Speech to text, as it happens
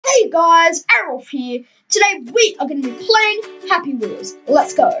guys, Arolf here. Today we are going to be playing Happy Wheels.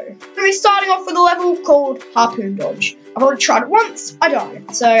 Let's go. We're going to be starting off with a level called Harpoon Dodge. I've already tried it once, I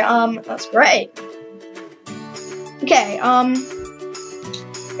died. So, that's great. Okay,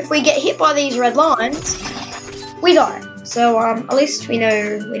 if we get hit by these red lines, we die. So, at least we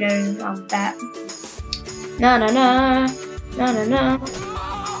know that. Na na na, na na na.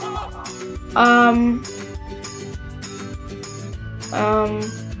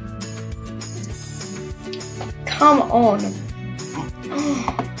 Come on.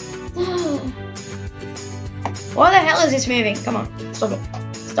 Why the hell is this moving? Come on, stop it.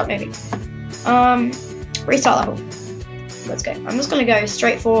 Stop moving. Restart level. Let's go. I'm just gonna go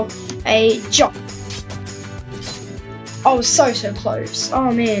straight for a jump. Oh, so close.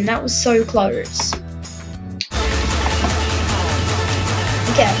 Oh man, that was so close.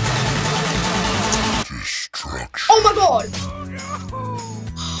 Okay. Oh my god!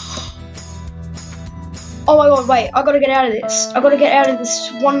 Oh my god, wait, I gotta get out of this. I gotta get out of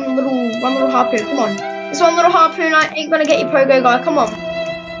this one little harpoon. Come on. This one little harpoon ain't gonna get you, Pogo guy. Come on.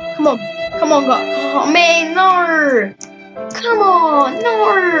 Come on. Come on, guy. Oh man, no! Come on,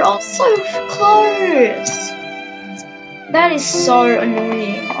 no! Oh, so close! That is so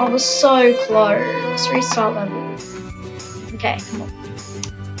annoying. I was so close. Restart level. Okay, come on.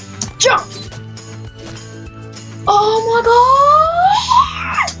 Jump! Oh my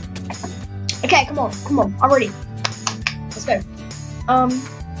god! Okay, come on, I'm ready. Let's go.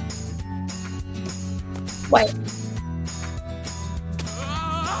 Wait.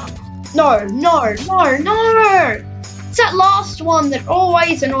 No! It's that last one that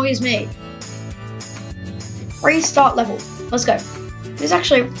always annoys me. Restart level. Let's go. There's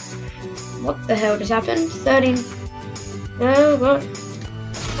actually... What the hell just happened? 13... No, what?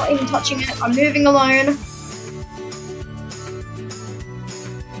 Not even touching it. I'm moving alone.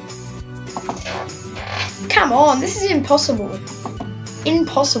 Come on, this is impossible.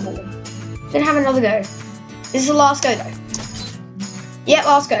 Impossible. Then have another go. This is the last go though. Yep,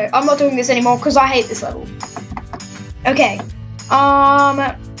 last go. I'm not doing this anymore because I hate this level. Okay.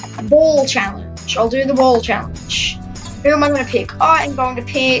 Ball challenge. I'll do the ball challenge. Who am I going to pick? I am going to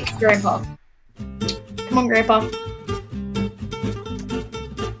pick Grandpa. Come on, Grandpa.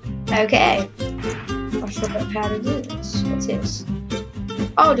 Okay. I forgot how to do this. What's this?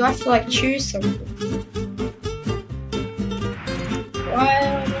 Oh, do I have to like choose something?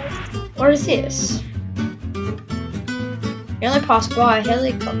 What is this? You only pass by a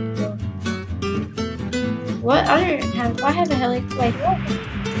helicopter. What? I have a helicopter. Wait,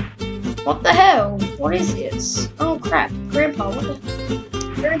 what the hell? What is this? Oh crap. Grandpa, what the?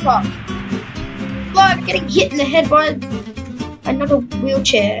 Grandpa. Look, I'm getting hit in the head by another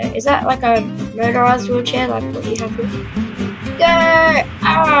wheelchair. Is that like a motorized wheelchair? Like what you have to... Go!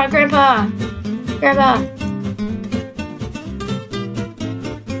 Ah, Grandpa! Grandpa!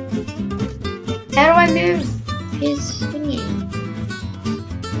 How do I move his thingy?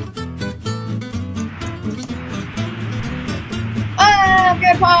 Ah,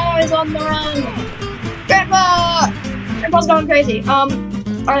 Grandpa is on the run! Grandpa! Grandpa's going crazy.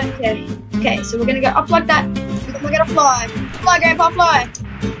 Okay, so we're gonna go up like that. And then we're gonna fly. Fly, Grandpa, fly!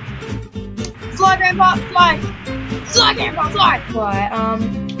 Fly, Grandpa, fly! Fly, Grandpa, fly! Fly.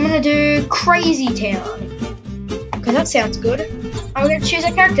 I'm gonna do Crazy Town. Because that sounds good. I'm gonna choose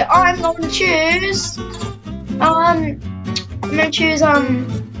a character. I'm going to choose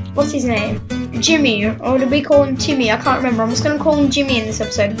what's his name? Jimmy, or do we call him Timmy? I can't remember. I'm just gonna call him Jimmy in this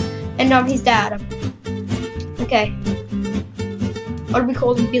episode. And his dad. Okay. Or do we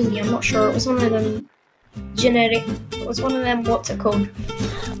call him Billy? I'm not sure. It was one of them genetic. It was one of them. What's it called?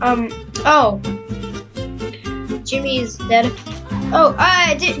 Oh. Jimmy is dead. Oh,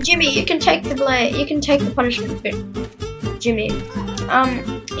 Jimmy, you can take the blame. You can take the punishment, but Jimmy.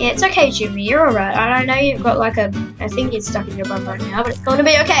 Yeah, it's okay, Jimmy. You're alright. I know you've got like a thing you're stuck in your butt right now, but it's going to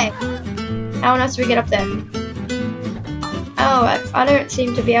be okay. How on earth do we get up there? Oh, I don't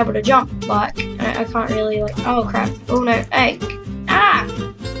seem to be able to jump. Like, I can't really like. Oh crap! Oh no! Hey! Ah!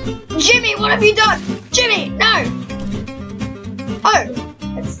 Jimmy, what have you done? Jimmy, no! Oh,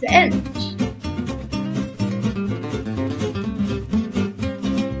 that's the end.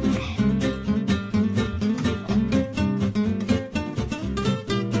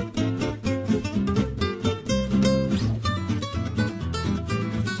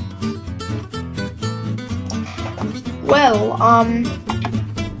 Well,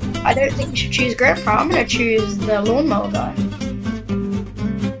 I don't think we should choose Grandpa. I'm gonna choose the lawnmower guy.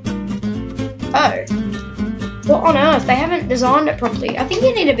 Oh. What on earth? They haven't designed it properly. I think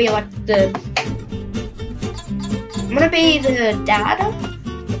you need to be like the... I'm gonna be the dad.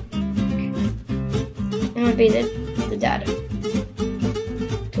 be the dad.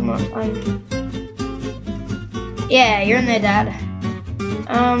 Come on. Yeah, you're in there, Dad.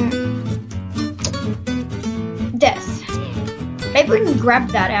 Death. Maybe we can grab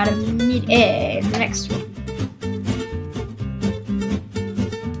that out of mid-air in the next one.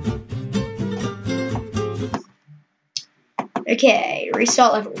 Okay,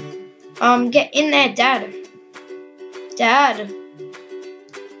 restart level. Get in there, Dad. Dad.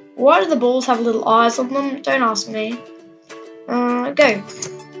 Why do the balls have little eyes on them? Don't ask me. Go.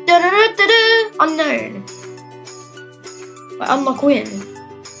 Da-da-da-da-da! Unknown. Unlock win.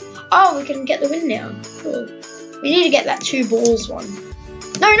 Oh, we can get the win now. Cool. We need to get that 2 balls one.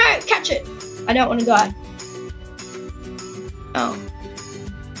 No, catch it. I don't want to die. Oh.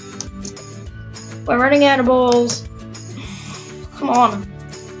 We're running out of balls. Come on.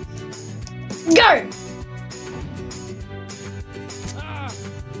 Go!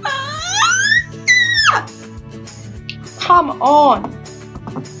 Come on.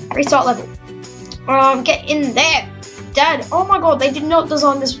 Restart level. Get in there. Dad, oh my god, they did not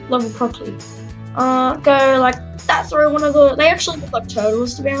design this level properly. Go like that through one of the. They actually look like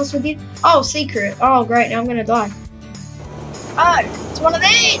turtles, to be honest with you. Oh, secret. Oh, great, now I'm gonna die. Oh, it's one of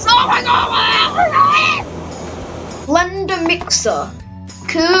these. Oh my god! Blender mixer.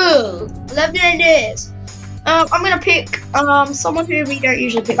 Cool. Love doing this. I'm gonna pick someone who we don't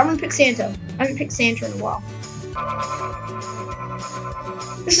usually pick. I'm gonna pick Santa. I haven't picked Santa in a while.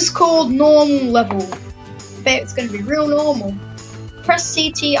 This is called normal level. Bet it's gonna be real normal. Press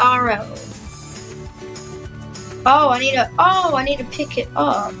CTRL. Oh, I need to pick it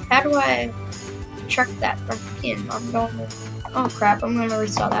up. How do I track that back in? Oh crap, I'm gonna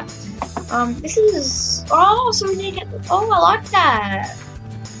restart that. This is, oh, so we need to get, oh, I like that.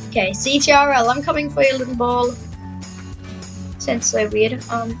 Okay, CTRL, I'm coming for you, little ball. Sounds so weird.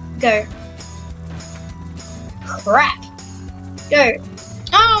 Go. Crap. Go.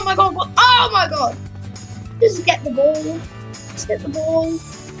 Oh my god, what? Oh my god. Just get the ball. Just get the ball.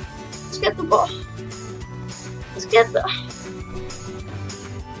 Just get the ball. Just get the...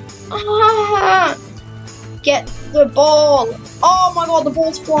 Get the ball. Oh my god, the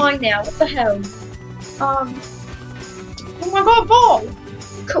ball's flying now. What the hell? Oh my god, ball.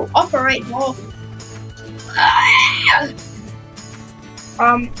 Cooperate, ball.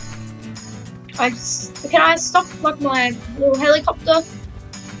 Can I stop like my little helicopter?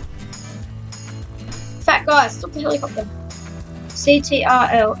 Fat guy, stop the helicopter.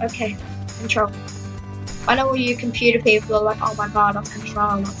 CTRL, okay. Control. I know all you computer people are like, oh my god, that's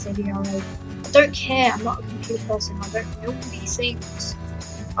control, not CTRL. I don't care, I'm not a computer person, I don't know these things.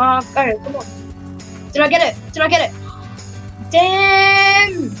 Go, come on. Did I get it? Did I get it?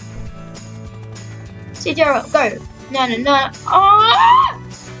 Damn! CTRL, go. No. Ah!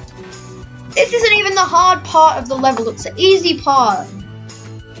 This isn't even the hard part of the level, it's the easy part.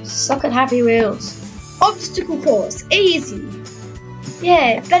 Suck at Happy Wheels. Obstacle course, easy.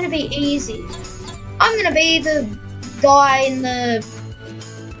 Yeah, it better be easy. I'm gonna be the guy in the...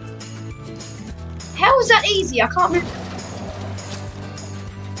 How is that easy? I can't remember.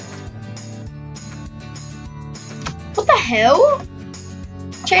 What the hell?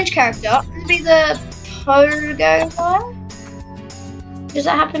 Change character. I'm gonna be the Pogo guy. Does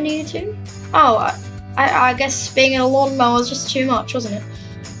that happen to you too? Oh, I guess being in a lawnmower was just too much, wasn't it?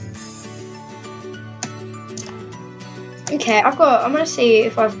 Okay, I'm gonna see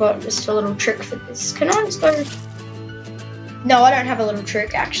if I've got just a little trick for this. Can I just go? No, I don't have a little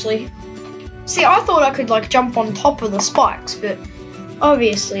trick actually. See, I thought I could like jump on top of the spikes, but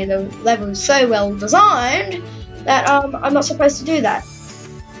obviously the level is so well designed that I'm not supposed to do that.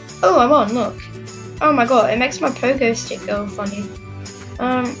 Oh, I'm on, look. Oh my god, it makes my pogo stick go funny.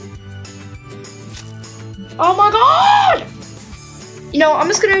 Oh my god! You know, I'm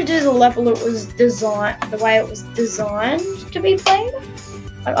just gonna do the level it was designed, the way it was designed to be played,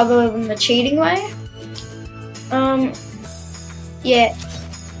 other than the cheating way. Yeah,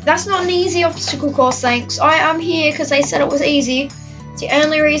 that's not an easy obstacle course, thanks. I am here because they said it was easy. It's the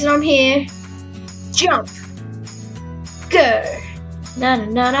only reason I'm here. Jump. Go. Na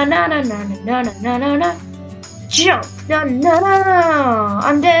na na na na na na na na na na. Jump. Na na na.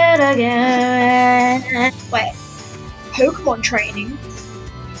 I'm dead again. Wait. Pokemon training.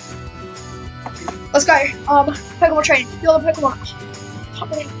 Let's go. Pokemon training. You're the Pokemon.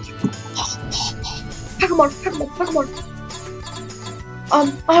 Pokemon. I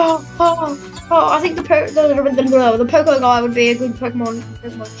think the Poké guy would be a good Pokemon.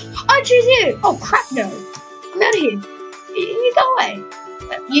 I choose you. Oh crap, no. I'm out of here. You go away.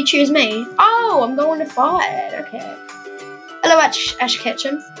 You choose me. Oh, I'm going to fight. Okay. Hello, Ash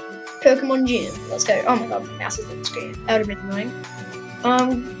Ketchum. Pokemon Gym. Let's go. Oh my god, my mouse is on the screen. That would have been annoying.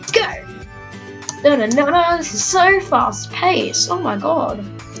 Go! No, this is so fast paced. Oh my god.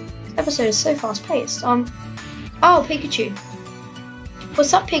 This episode is so fast paced. Oh, Pikachu.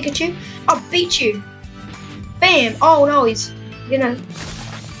 What's up, Pikachu? I'll beat you. Bam! Oh no, he's gonna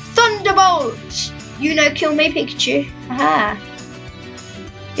Thunderbolt! You know, kill me, Pikachu. Aha.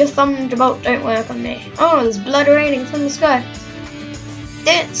 Your Thunderbolt don't work on me. Oh, there's blood raining from the sky.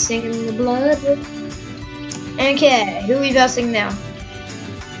 Dancing in the blood. Okay, who are we versing now?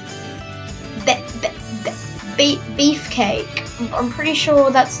 Beefcake. I'm pretty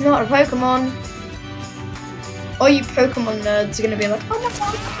sure that's not a Pokemon. All you Pokemon nerds are gonna be like, oh my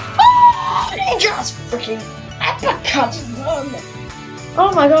god. Oh, he just freaking uppercutted them.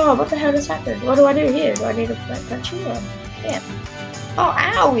 Oh my god, what the hell just happened? What do I do here? Do I need to punch you? Yeah. Oh,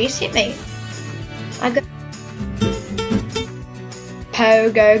 ow, you just hit me. I got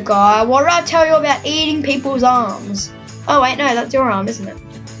Pogo guy. What did I tell you about eating people's arms? Oh wait, no, that's your arm, isn't it?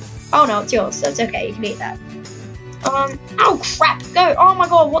 Oh no, it's yours. That's okay, you can eat that. Oh crap, go. Oh my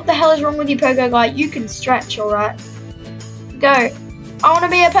god, what the hell is wrong with you, Pogo guy? You can stretch, alright? Go. I wanna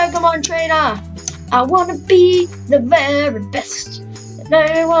be a Pokemon trainer. I wanna be the very best that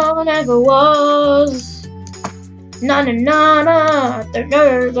no one ever was. Na na na na, don't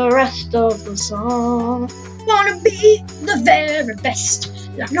know the rest of the song. Wanna be the very best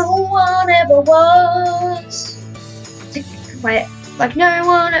like no one ever was. Wait, like no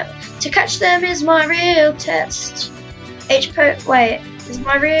one to catch them is my real test. Real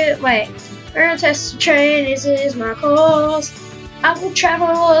test to train is my cause. I will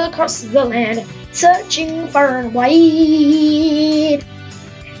travel across the land, searching far and wide.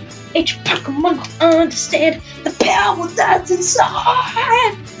 Each Pokemon will understand the power that's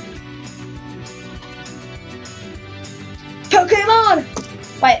inside. Pokemon!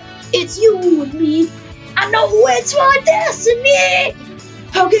 Wait, it's you and me. I know it's my destiny.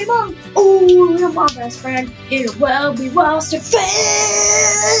 Pokemon, oh, you're my best friend. In a world we was to fade.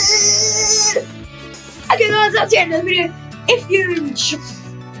 Okay, guys, that's the end of the video. If you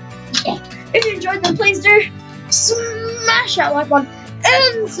enjoyed, then please do smash that like button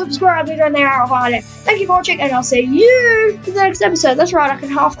and subscribe me down there behind it. Thank you for watching, and I'll see you in the next episode. That's right, I can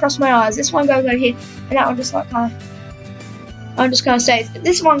half cross my eyes. This one goes over here, and that one just like kind of. I'm just kind of safe.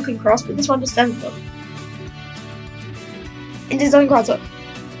 This one can cross, but this one just doesn't look. It just doesn't cross up.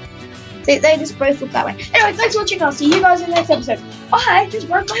 They just both look that way. Anyway, thanks for watching. I'll see you guys in the next episode. Bye. Just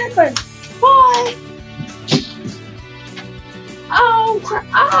broke my headphones. Bye. Oh crap!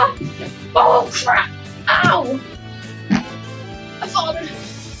 Ah! Oh crap! Ow! I fallen.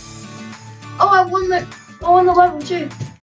 Oh, I won the level too.